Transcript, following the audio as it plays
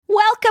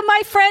Welcome,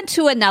 my friend,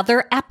 to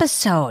another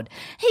episode.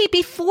 Hey,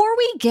 before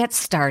we get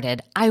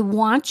started, I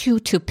want you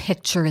to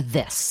picture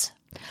this: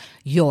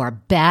 your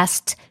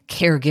best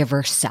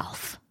caregiver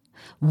self.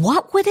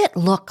 What would it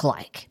look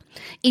like?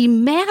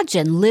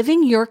 Imagine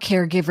living your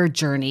caregiver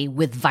journey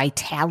with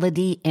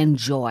vitality and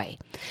joy.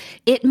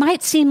 It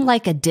might seem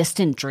like a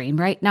distant dream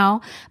right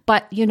now,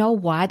 but you know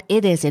what?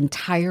 It is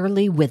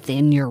entirely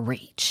within your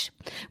reach.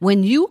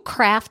 When you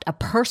craft a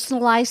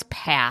personalized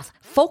path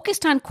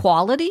focused on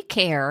quality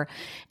care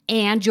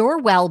and your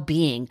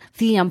well-being,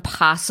 the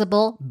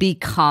impossible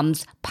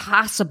becomes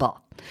possible.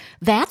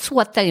 That's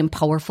what the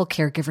Empowerful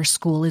Caregiver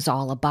School is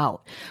all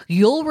about.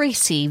 You'll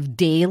receive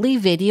daily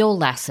video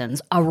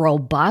lessons, a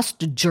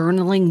robust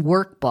journaling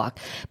workbook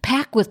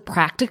packed with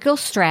practical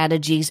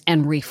strategies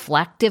and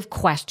reflective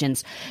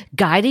questions,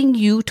 guiding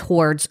you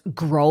towards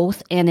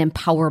growth and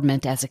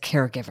empowerment as a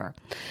caregiver.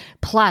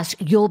 Plus,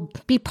 you'll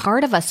be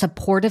part of a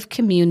supportive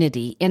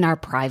community in our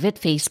private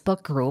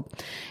Facebook group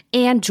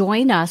and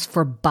join us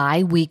for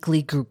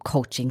bi-weekly group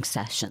coaching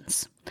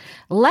sessions.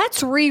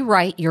 Let's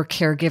rewrite your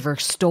caregiver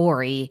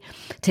story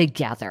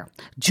together.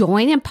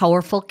 Join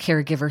Empowerful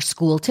Caregiver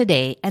School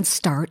today and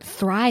start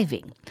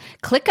thriving.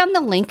 Click on the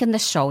link in the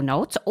show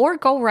notes or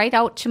go right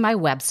out to my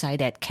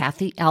website at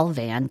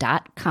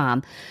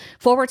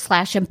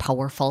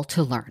kathylvan.com/empowerful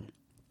to learn.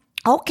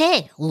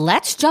 Okay,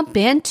 let's jump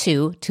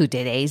into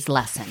today's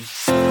lesson.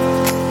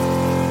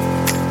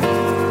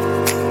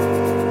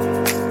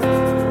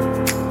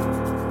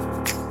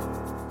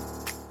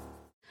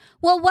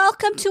 Well,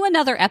 welcome to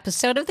another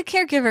episode of the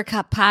Caregiver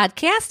Cup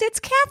podcast.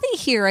 It's Kathy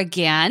here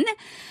again. I'm going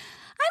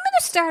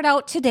to start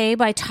out today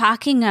by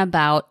talking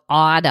about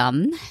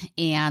autumn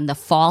and the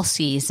fall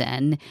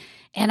season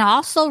and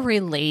also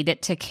relate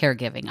it to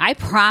caregiving. I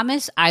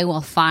promise I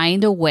will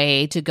find a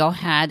way to go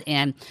ahead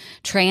and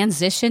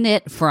transition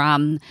it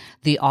from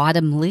the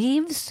autumn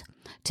leaves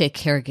to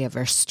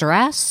caregiver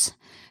stress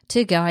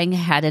to going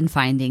ahead and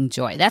finding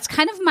joy. That's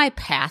kind of my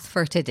path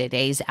for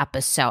today's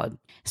episode.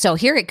 So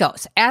here it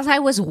goes. As I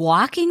was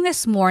walking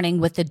this morning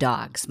with the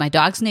dogs, my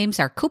dogs'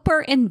 names are Cooper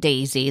and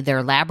Daisy.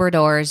 They're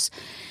Labradors.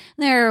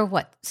 They're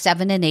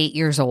 7 and 8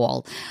 years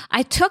old.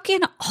 I took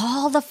in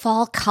all the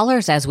fall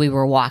colors as we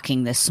were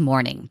walking this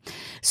morning.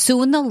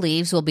 Soon the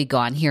leaves will be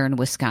gone here in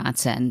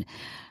Wisconsin.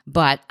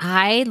 But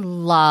I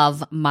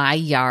love my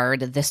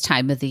yard this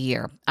time of the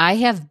year. I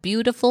have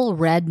beautiful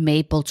red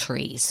maple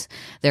trees.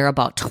 They're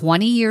about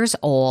 20 years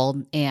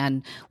old,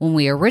 and when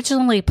we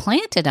originally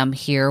planted them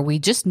here, we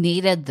just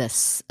needed the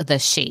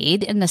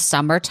shade in the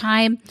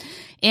summertime,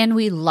 and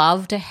we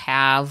love to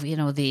have,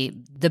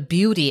 the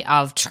beauty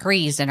of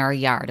trees in our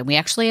yard. And we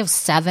actually have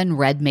 7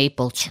 red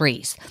maple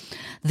trees.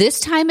 This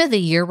time of the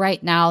year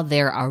right now,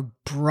 they're a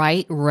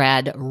bright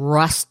red,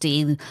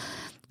 rusty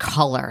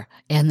color,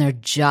 and they're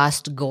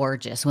just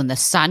gorgeous. When the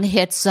sun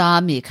hits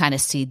them, you kind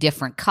of see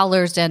different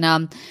colors in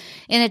them,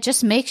 and it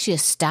just makes you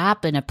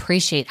stop and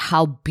appreciate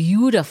how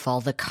beautiful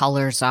the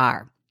colors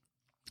are.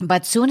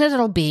 But soon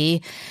it'll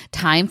be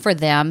time for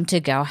them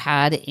to go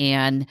ahead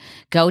and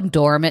go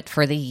dormant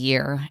for the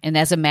year. And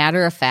as a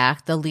matter of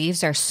fact, the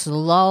leaves are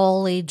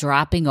slowly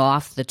dropping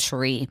off the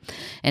tree.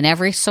 And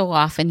every so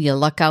often you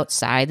look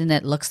outside and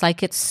it looks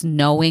like it's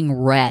snowing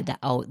red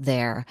out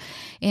there.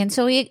 And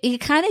so you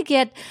kind of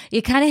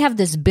have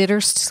this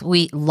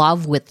bittersweet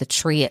love with the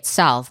tree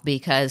itself,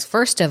 because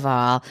first of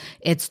all,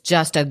 it's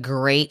just a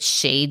great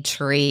shade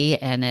tree,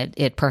 and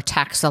it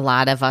protects a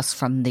lot of us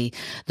from the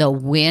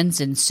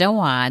winds and so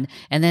on.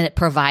 And then it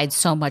provides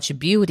so much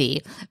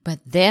beauty, but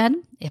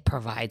then it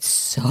provides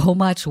so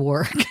much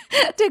work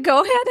to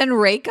go ahead and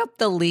rake up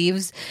the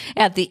leaves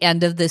at the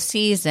end of the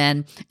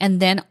season.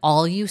 And then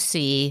all you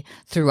see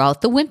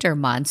throughout the winter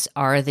months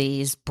are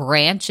these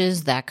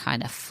branches that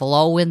kind of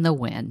flow in the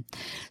wind.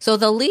 So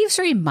the leaves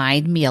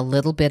remind me a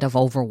little bit of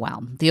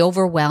overwhelm, the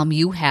overwhelm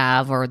you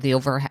have or the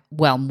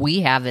overwhelm we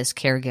have as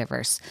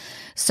caregivers.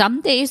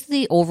 Some days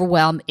the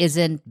overwhelm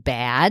isn't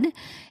bad,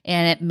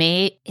 and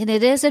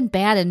it isn't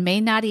bad, and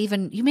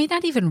you may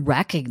not even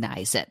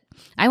recognize it.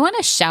 I want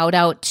to shout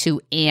out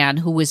to Anne,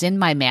 who was in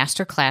my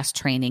masterclass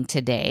training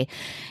today,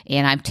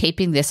 and I'm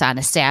taping this on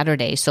a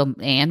Saturday. So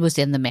Anne was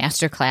in the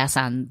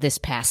masterclass on this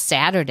past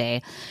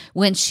Saturday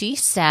when she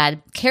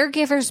said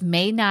caregivers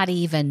may not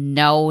even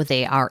know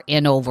they are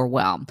in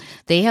overwhelm.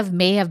 They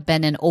may have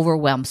been in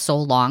overwhelm so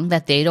long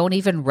that they don't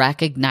even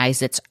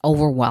recognize it's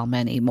overwhelm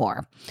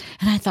anymore.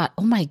 And I thought,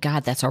 oh my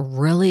God, that's a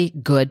really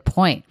good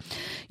point.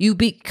 You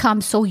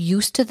become so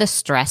used to the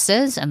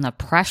stresses and the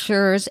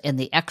pressures and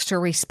the extra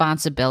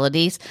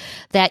responsibilities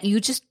that you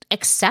just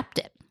accept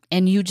it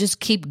and you just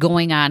keep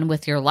going on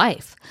with your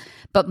life.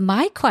 But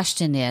my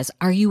question is,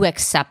 are you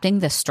accepting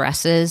the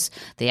stresses,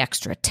 the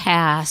extra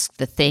tasks,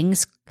 the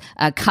things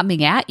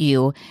coming at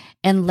you,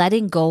 and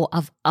letting go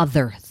of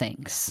other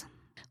things?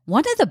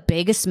 One of the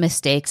biggest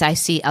mistakes I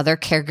see other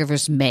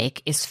caregivers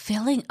make is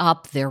filling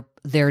up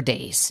their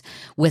days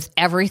with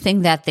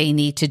everything that they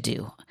need to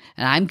do.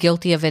 And I'm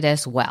guilty of it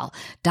as well.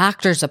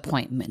 Doctor's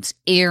appointments,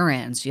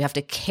 errands, you have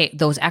to,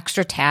 those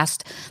extra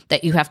tasks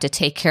that you have to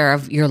take care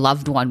of your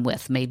loved one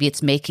with. Maybe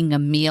it's making a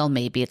meal,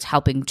 maybe it's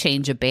helping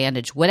change a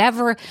bandage,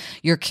 whatever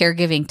your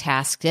caregiving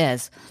task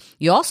is.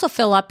 You also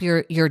fill up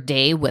your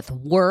day with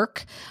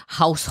work,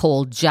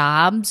 household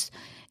jobs,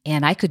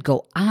 and I could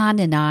go on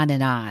and on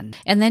and on.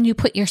 And then you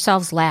put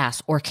yourselves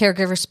last, or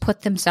caregivers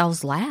put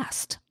themselves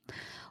last.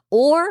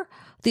 Or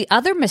the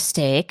other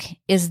mistake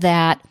is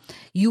that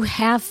you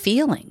have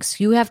feelings,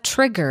 you have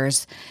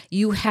triggers,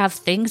 you have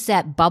things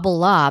that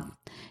bubble up,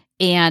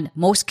 and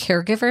most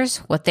caregivers,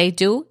 what they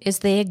do is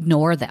they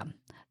ignore them.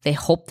 They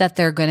hope that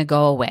they're going to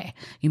go away.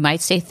 You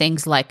might say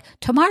things like,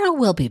 tomorrow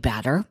will be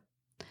better,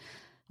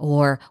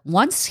 or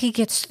once he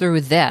gets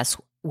through this,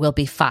 we'll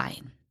be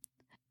fine.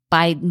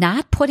 By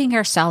not putting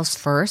ourselves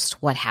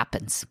first, what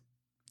happens?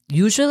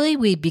 Usually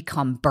we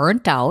become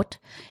burnt out,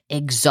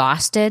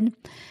 exhausted,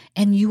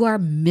 and you are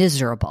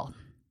miserable.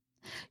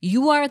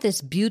 You are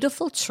this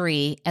beautiful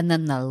tree, and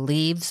then the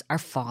leaves are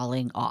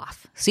falling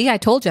off. See, I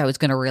told you I was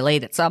going to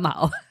relate it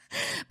somehow.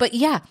 But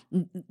yeah,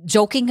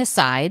 joking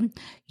aside,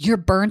 you're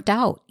burnt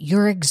out.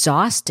 You're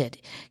exhausted.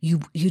 You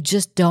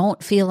just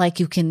don't feel like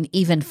you can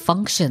even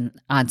function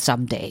on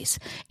some days,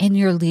 and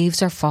your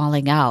leaves are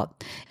falling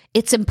out.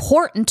 It's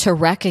important to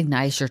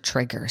recognize your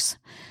triggers,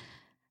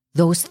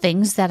 those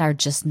things that are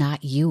just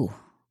not you.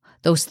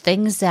 Those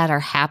things that are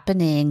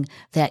happening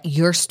that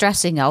you're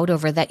stressing out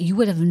over that you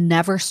would have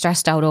never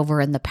stressed out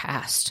over in the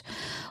past,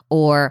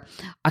 or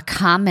a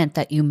comment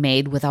that you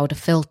made without a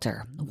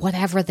filter,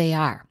 whatever they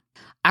are.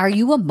 Are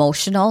you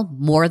emotional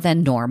more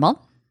than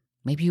normal?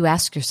 Maybe you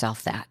ask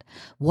yourself that.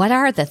 What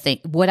are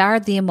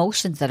the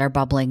emotions that are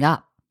bubbling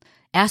up?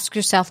 Ask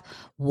yourself,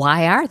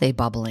 why are they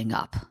bubbling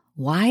up?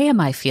 Why am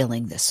I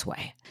feeling this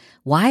way?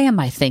 Why am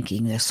I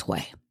thinking this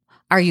way?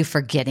 Are you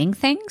forgetting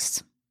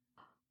things?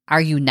 Are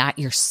you not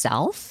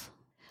yourself?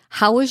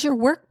 How is your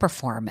work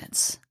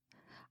performance?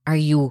 Are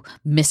you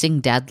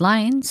missing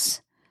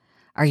deadlines?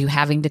 Are you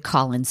having to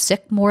call in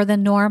sick more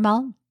than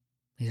normal?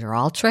 These are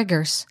all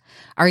triggers.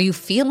 Are you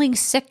feeling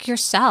sick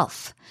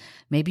yourself?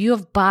 Maybe you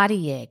have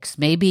body aches.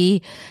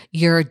 Maybe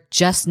you're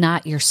just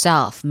not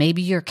yourself.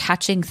 Maybe you're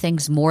catching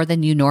things more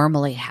than you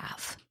normally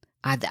have.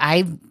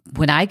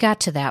 When I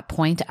got to that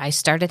point, I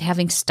started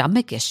having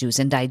stomach issues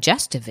and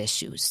digestive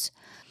issues.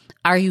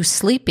 Are you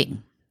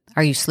sleeping?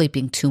 Are you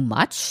sleeping too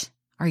much?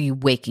 Are you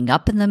waking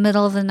up in the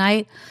middle of the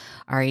night?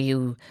 Are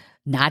you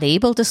not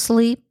able to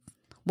sleep?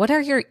 What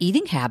are your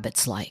eating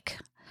habits like?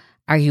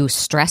 Are you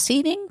stress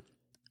eating?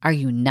 Are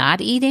you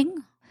not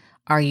eating?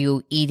 Are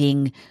you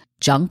eating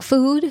junk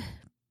food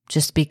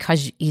just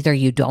because either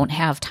you don't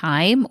have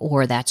time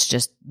or that's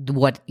just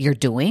what you're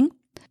doing?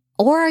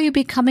 Or are you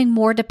becoming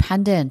more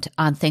dependent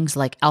on things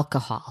like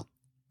alcohol,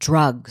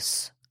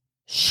 drugs,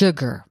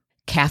 sugar,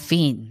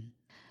 caffeine?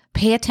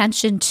 Pay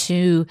attention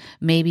to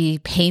maybe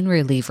pain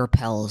reliever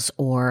pills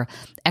or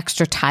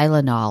extra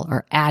Tylenol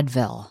or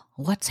Advil.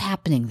 What's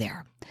happening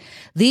there?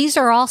 These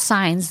are all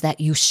signs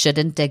that you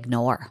shouldn't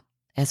ignore.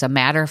 As a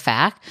matter of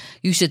fact,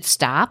 you should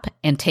stop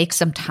and take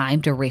some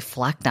time to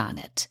reflect on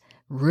it.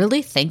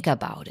 Really think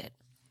about it.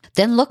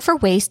 Then look for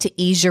ways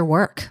to ease your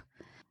work.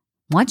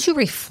 Once you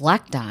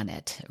reflect on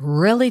it,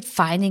 really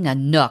finding a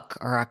nook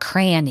or a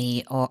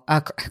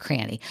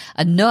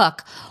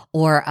nook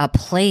or a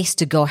place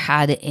to go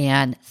ahead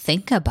and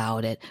think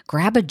about it.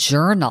 Grab a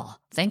journal.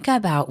 Think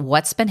about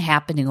what's been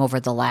happening over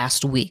the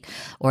last week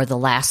or the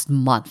last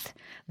month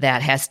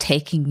that has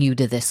taken you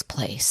to this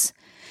place.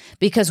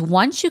 Because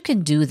once you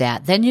can do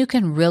that, then you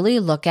can really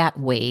look at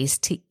ways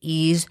to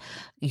ease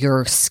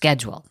your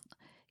schedule,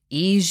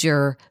 ease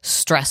your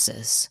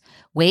stresses,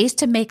 ways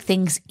to make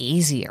things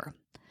easier.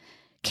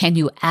 Can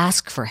you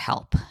ask for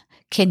help?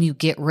 Can you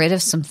get rid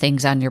of some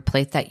things on your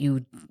plate that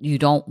you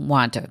don't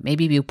want to?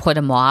 Maybe you put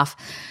them off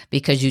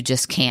because you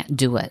just can't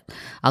do it.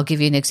 I'll give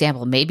you an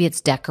example. Maybe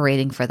it's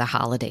decorating for the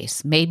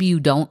holidays. Maybe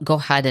you don't go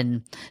ahead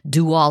and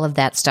do all of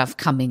that stuff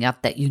coming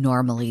up that you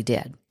normally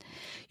did.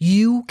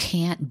 You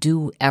can't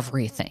do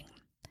everything.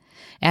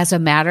 As a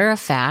matter of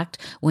fact,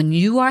 when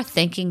you are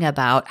thinking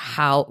about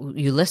how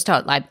you list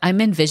out,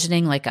 I'm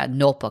envisioning like a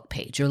notebook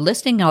page. You're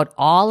listing out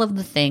all of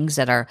the things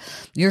that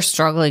you're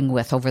struggling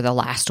with over the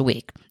last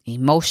week.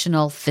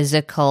 Emotional,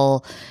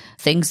 physical,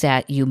 things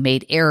that you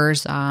made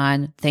errors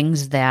on,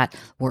 things that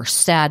were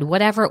said,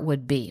 whatever it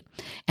would be.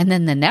 And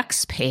then the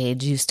next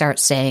page, you start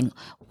saying,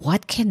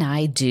 what can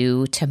I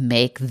do to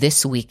make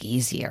this week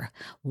easier?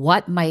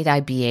 What might I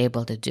be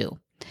able to do?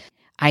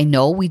 I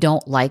know we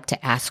don't like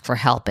to ask for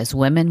help. As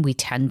women, we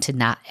tend to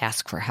not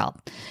ask for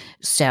help.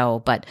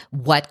 But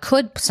what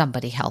could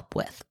somebody help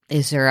with?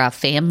 Is there a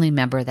family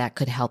member that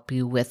could help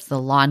you with the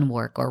lawn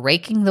work or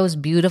raking those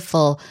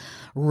beautiful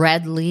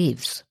red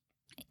leaves?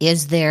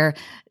 Is there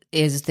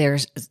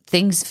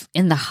things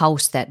in the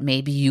house that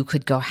maybe you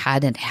could go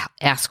ahead and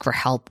ask for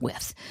help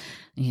with?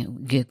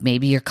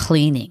 Maybe your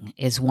cleaning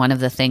is one of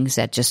the things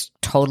that just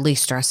totally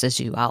stresses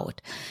you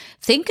out.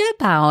 Think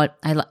about,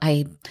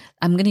 I'm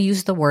going to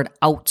use the word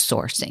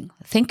outsourcing.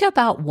 Think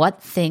about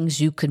what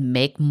things you could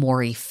make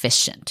more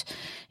efficient.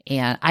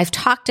 And I've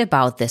talked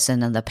about this in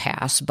the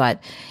past,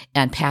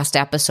 and past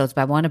episodes,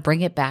 but I want to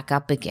bring it back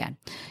up again.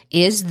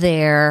 Is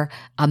there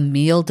a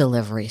meal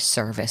delivery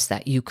service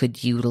that you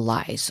could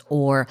utilize,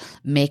 or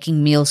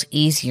making meals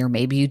easier?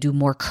 Maybe you do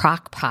more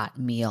crock pot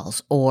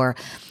meals, or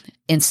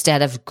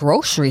instead of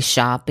grocery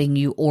shopping,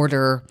 you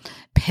order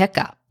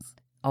pickup.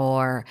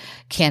 Or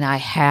can I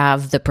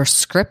have the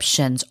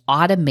prescriptions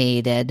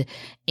automated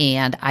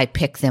and I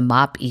pick them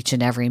up each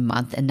and every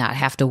month and not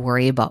have to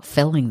worry about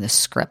filling the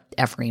script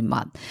every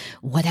month?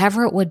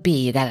 Whatever it would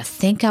be, you got to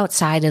think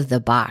outside of the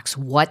box.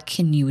 What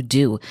can you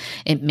do?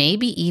 It may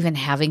be even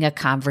having a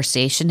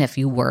conversation if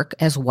you work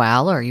as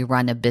well or you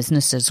run a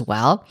business as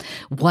well.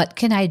 What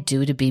can I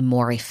do to be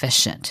more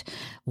efficient?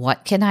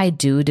 What can I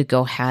do to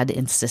go ahead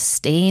and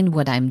sustain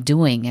what I'm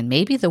doing? And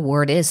maybe the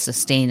word is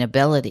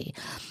sustainability.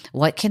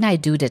 What can I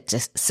do to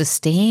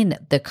sustain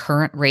the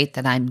current rate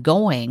that I'm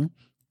going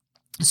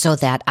so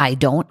that I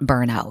don't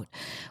burn out?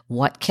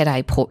 What could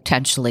I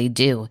potentially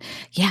do?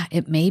 Yeah,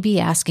 it may be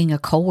asking a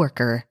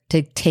coworker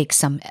to take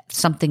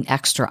something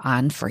extra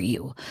on for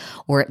you.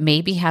 Or it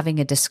may be having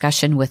a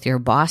discussion with your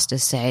boss to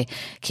say,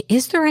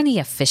 is there any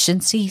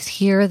efficiencies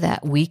here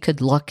that we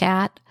could look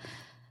at?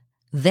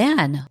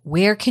 Then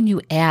where can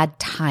you add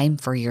time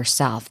for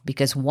yourself?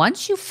 Because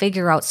once you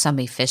figure out some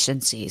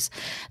efficiencies,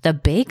 the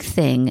big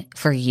thing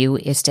for you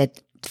is to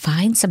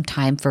find some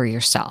time for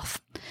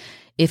yourself.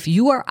 If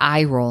you are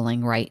eye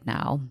rolling right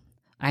now,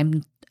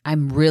 I'm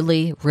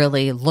really,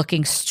 really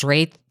looking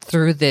straight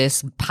through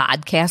this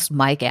podcast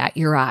mic at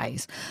your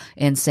eyes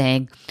and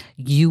saying,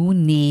 you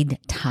need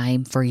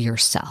time for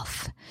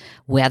yourself,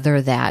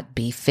 whether that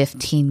be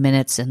 15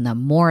 minutes in the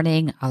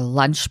morning, a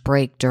lunch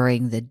break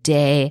during the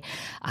day,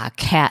 a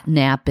cat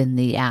nap in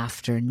the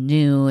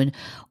afternoon,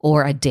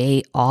 or a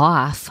day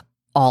off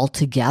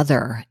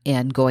altogether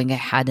and going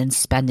ahead and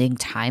spending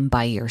time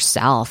by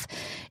yourself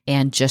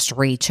and just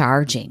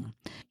recharging.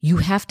 You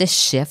have to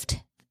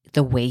shift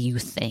the way you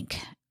think,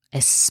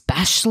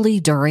 especially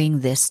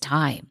during this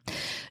time.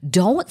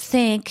 Don't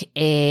think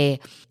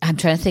I'm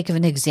trying to think of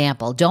an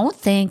example. Don't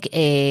think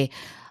a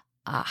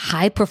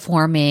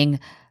high-performing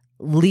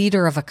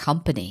leader of a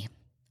company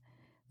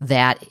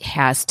that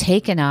has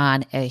taken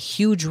on a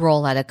huge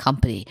role at a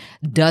company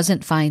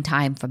doesn't find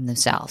time for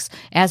themselves.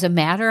 As a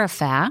matter of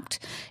fact,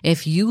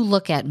 if you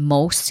look at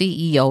most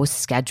CEOs'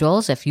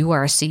 schedules, if you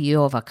are a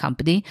CEO of a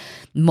company,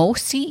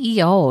 most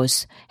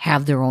CEOs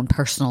have their own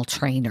personal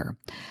trainer.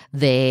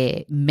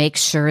 They make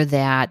sure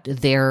that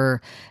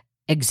their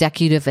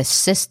executive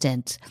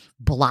assistant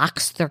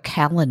blocks their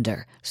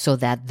calendar so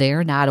that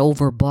they're not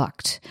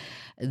overbooked.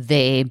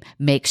 They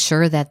make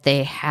sure that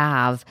they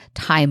have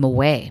time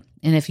away.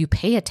 And if you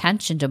pay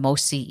attention to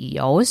most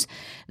CEOs,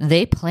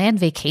 they plan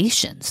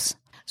vacations.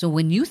 So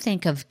when you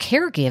think of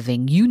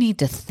caregiving, you need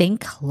to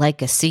think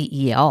like a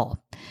CEO,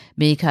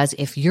 because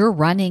if you're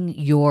running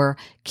your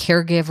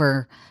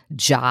caregiver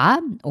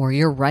job or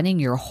you're running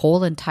your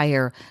whole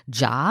entire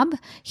job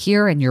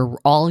here and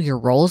all your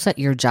roles that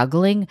you're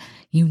juggling,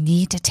 you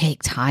need to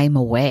take time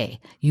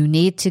away. You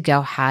need to go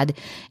ahead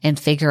and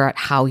figure out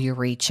how you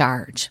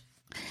recharge.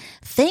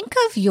 Think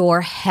of your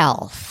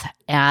health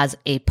as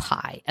a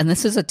pie. And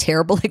this is a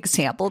terrible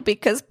example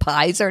because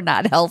pies are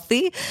not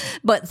healthy,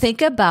 but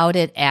think about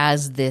it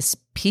as this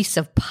piece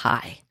of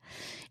pie.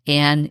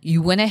 And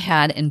you went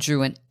ahead and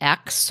drew an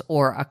X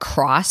or a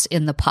cross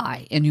in the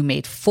pie, and you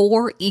made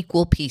 4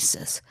 equal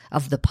pieces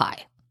of the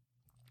pie.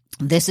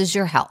 This is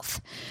your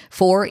health,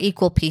 4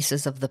 equal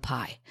pieces of the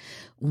pie.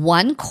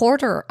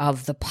 1/4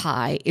 of the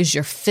pie is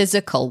your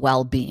physical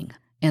well-being,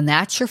 and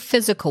that's your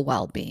physical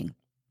well-being.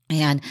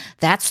 And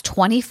that's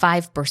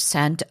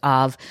 25%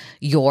 of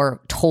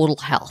your total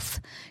health,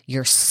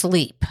 your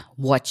sleep,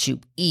 what you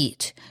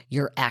eat,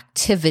 your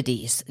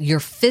activities,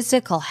 your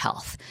physical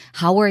health.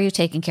 How are you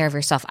taking care of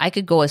yourself? I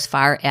could go as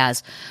far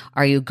as,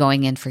 are you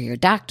going in for your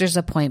doctor's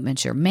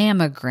appointments, your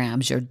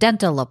mammograms, your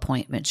dental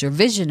appointments, your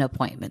vision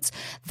appointments?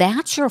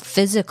 That's your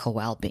physical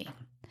well-being.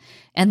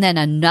 And then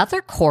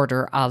another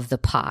 1/4 of the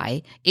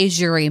pie is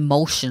your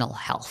emotional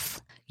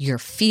health, your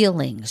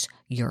feelings,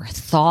 your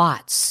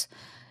thoughts,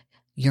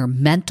 your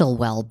mental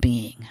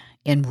well-being,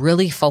 and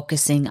really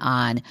focusing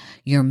on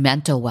your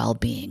mental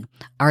well-being.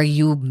 Are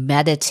you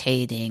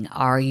meditating?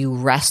 Are you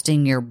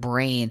resting your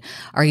brain?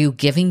 Are you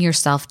giving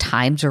yourself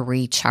time to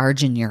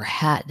recharge in your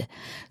head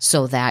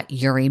so that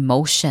your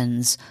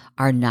emotions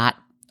are not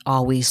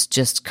always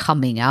just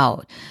coming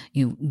out?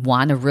 You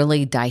want to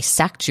really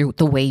dissect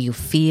the way you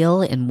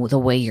feel and the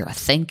way you're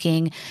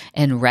thinking,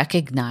 and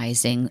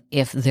recognizing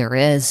if there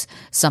is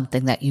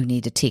something that you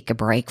need to take a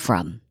break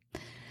from.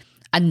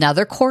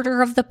 Another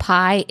 1/4 of the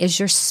pie is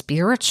your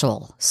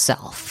spiritual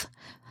self.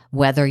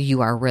 Whether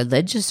you are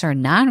religious or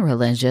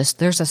non-religious,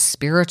 there's a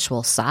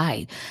spiritual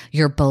side.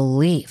 Your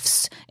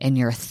beliefs and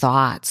your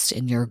thoughts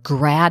and your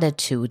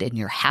gratitude and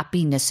your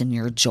happiness and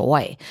your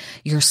joy,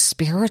 your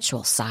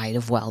spiritual side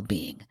of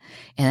well-being,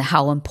 and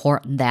how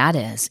important that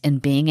is,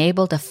 and being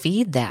able to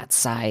feed that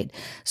side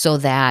so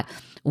that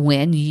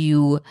when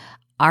you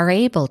are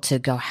able to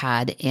go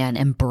ahead and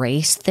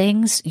embrace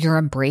things, you're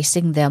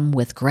embracing them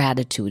with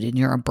gratitude and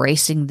you're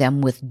embracing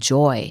them with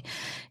joy,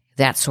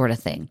 that sort of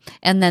thing.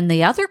 And then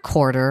the other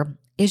quarter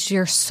is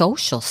your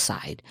social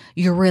side,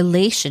 your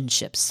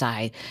relationship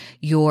side,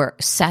 your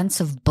sense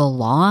of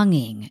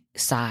belonging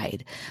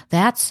side.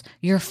 That's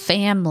your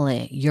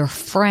family, your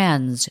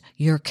friends,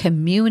 your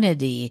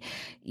community,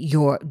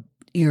 your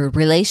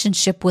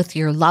relationship with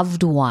your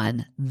loved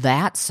one,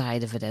 that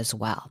side of it as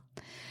well.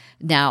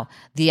 Now,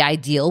 the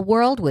ideal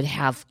world would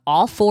have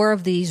all 4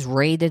 of these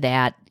rated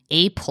at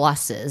A+,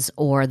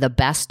 or the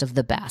best of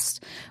the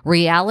best.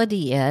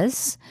 Reality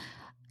is,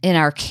 in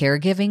our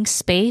caregiving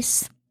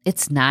space,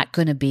 it's not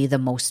going to be the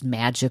most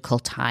magical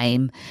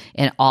time,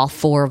 and all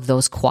 4 of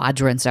those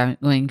quadrants aren't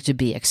going to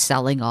be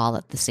excelling all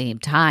at the same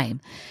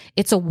time.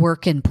 It's a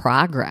work in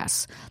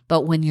progress.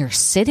 But when you're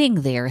sitting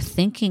there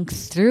thinking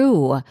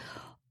through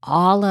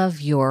all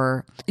of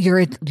you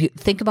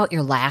think about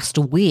your last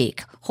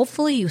week.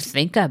 Hopefully you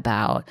think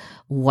about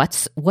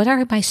what are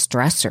my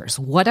stressors?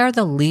 What are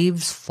the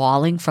leaves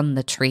falling from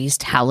the trees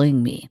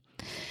telling me?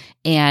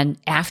 And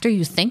after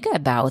you think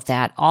about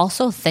that,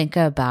 also think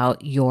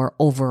about your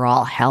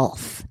overall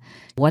health.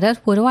 What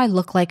do I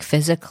look like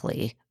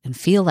physically and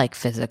feel like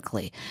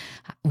physically?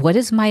 What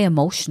does my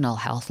emotional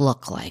health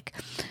look like?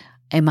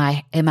 Am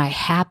I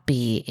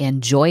happy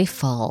and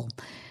joyful?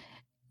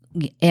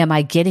 Am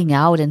I getting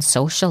out and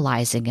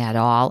socializing at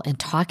all and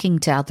talking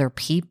to other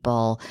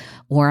people,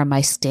 or am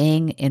I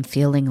staying and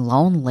feeling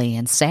lonely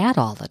and sad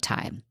all the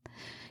time?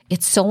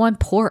 It's so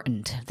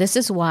important. This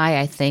is why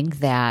I think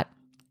that,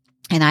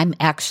 and I'm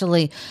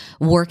actually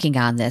working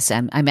on this.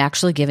 I'm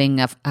actually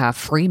giving a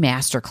free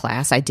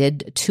masterclass. I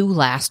did 2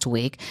 last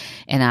week,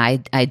 and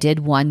I did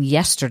one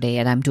yesterday,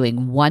 and I'm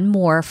doing one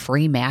more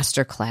free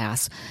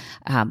masterclass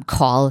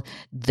called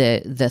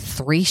the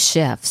 3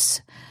 shifts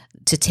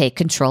to take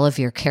control of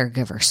your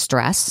caregiver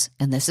stress.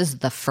 And this is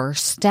the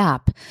first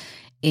step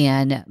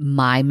in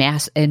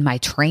my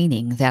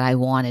training that I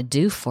want to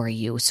do for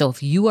you. So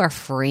if you are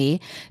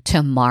free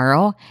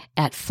tomorrow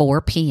at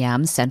 4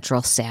 p.m.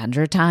 Central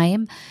Standard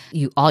Time,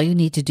 all you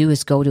need to do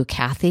is go to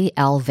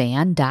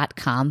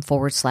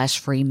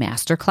kathylvan.com/free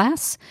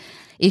masterclass.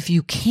 If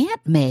you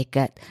can't make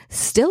it,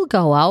 still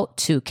go out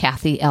to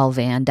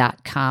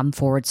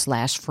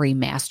kathylvan.com/free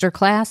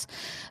masterclass,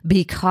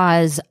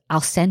 because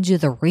I'll send you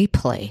the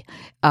replay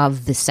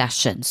of the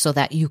session so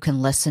that you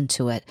can listen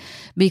to it.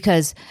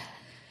 Because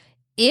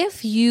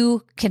if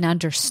you can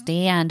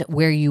understand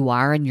where you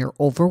are in your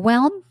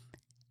overwhelm,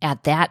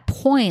 at that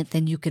point,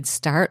 then you could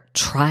start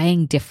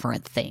trying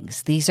different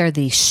things. These are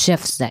the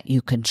shifts that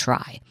you can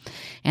try.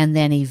 And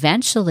then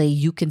eventually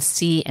you can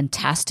see and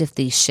test if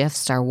these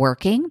shifts are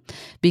working,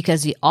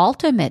 because the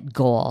ultimate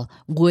goal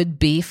would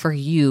be for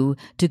you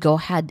to go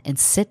ahead and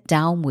sit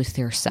down with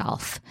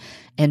yourself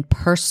and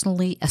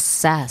personally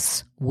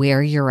assess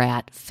where you're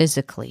at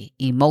physically,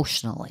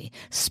 emotionally,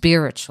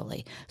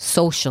 spiritually,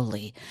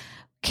 socially,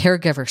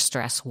 caregiver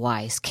stress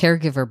wise,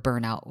 caregiver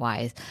burnout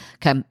wise,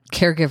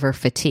 caregiver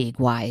fatigue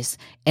wise.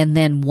 And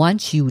then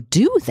once you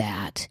do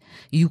that,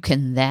 you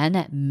can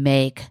then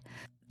make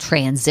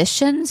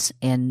transitions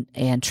and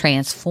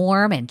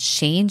transform and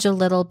change a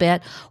little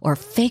bit, or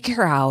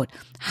figure out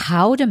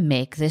how to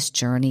make this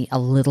journey a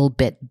little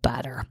bit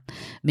better.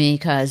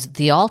 Because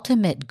the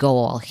ultimate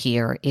goal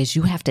here is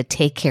you have to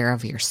take care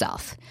of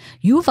yourself.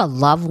 You have a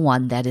loved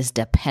one that is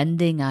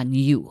depending on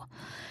you.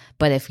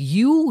 But if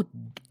you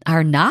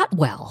are not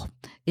well,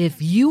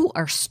 if you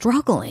are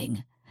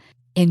struggling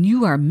and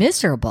you are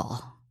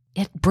miserable,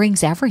 it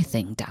brings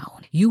everything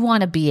down. You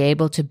want to be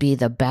able to be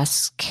the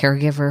best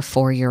caregiver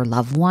for your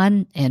loved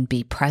one and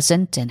be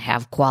present and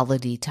have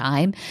quality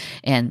time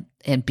and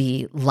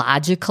be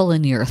logical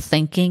in your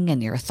thinking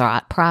and your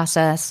thought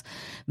process.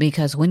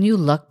 Because when you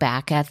look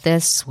back at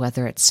this,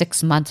 whether it's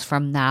 6 months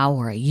from now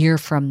or a year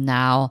from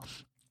now,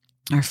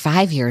 or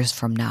 5 years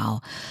from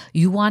now,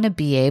 you want to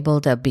be able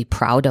to be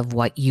proud of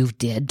what you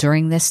did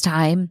during this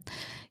time.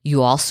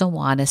 You also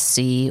want to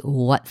see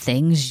what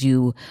things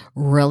you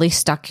really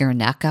stuck your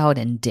neck out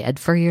and did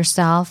for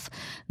yourself,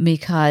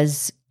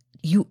 because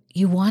you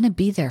want to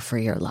be there for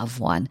your loved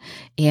one.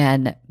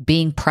 And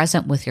being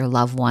present with your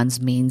loved ones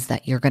means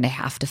that you're going to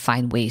have to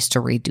find ways to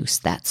reduce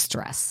that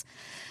stress.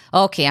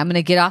 Okay, I'm going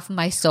to get off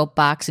my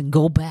soapbox and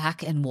go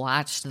back and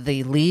watch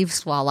the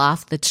leaves fall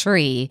off the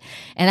tree.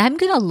 And I'm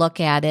going to look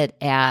at it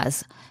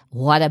as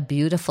what a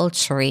beautiful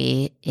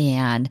tree,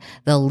 and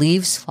the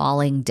leaves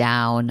falling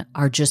down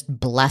are just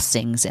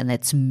blessings, and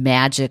it's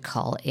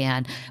magical.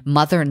 And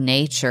Mother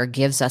Nature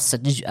gives us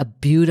a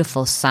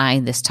beautiful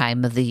sign this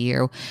time of the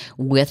year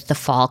with the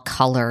fall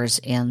colors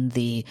and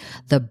the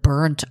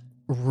burnt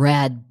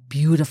red,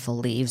 beautiful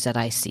leaves that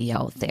I see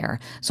out there.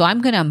 So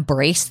I'm going to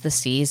embrace the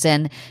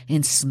season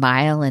and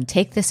smile and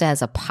take this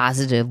as a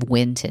positive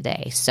win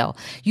today. So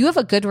you have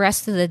a good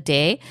rest of the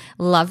day.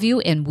 Love you,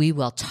 and we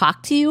will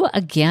talk to you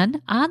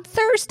again on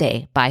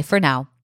Thursday. Bye for now.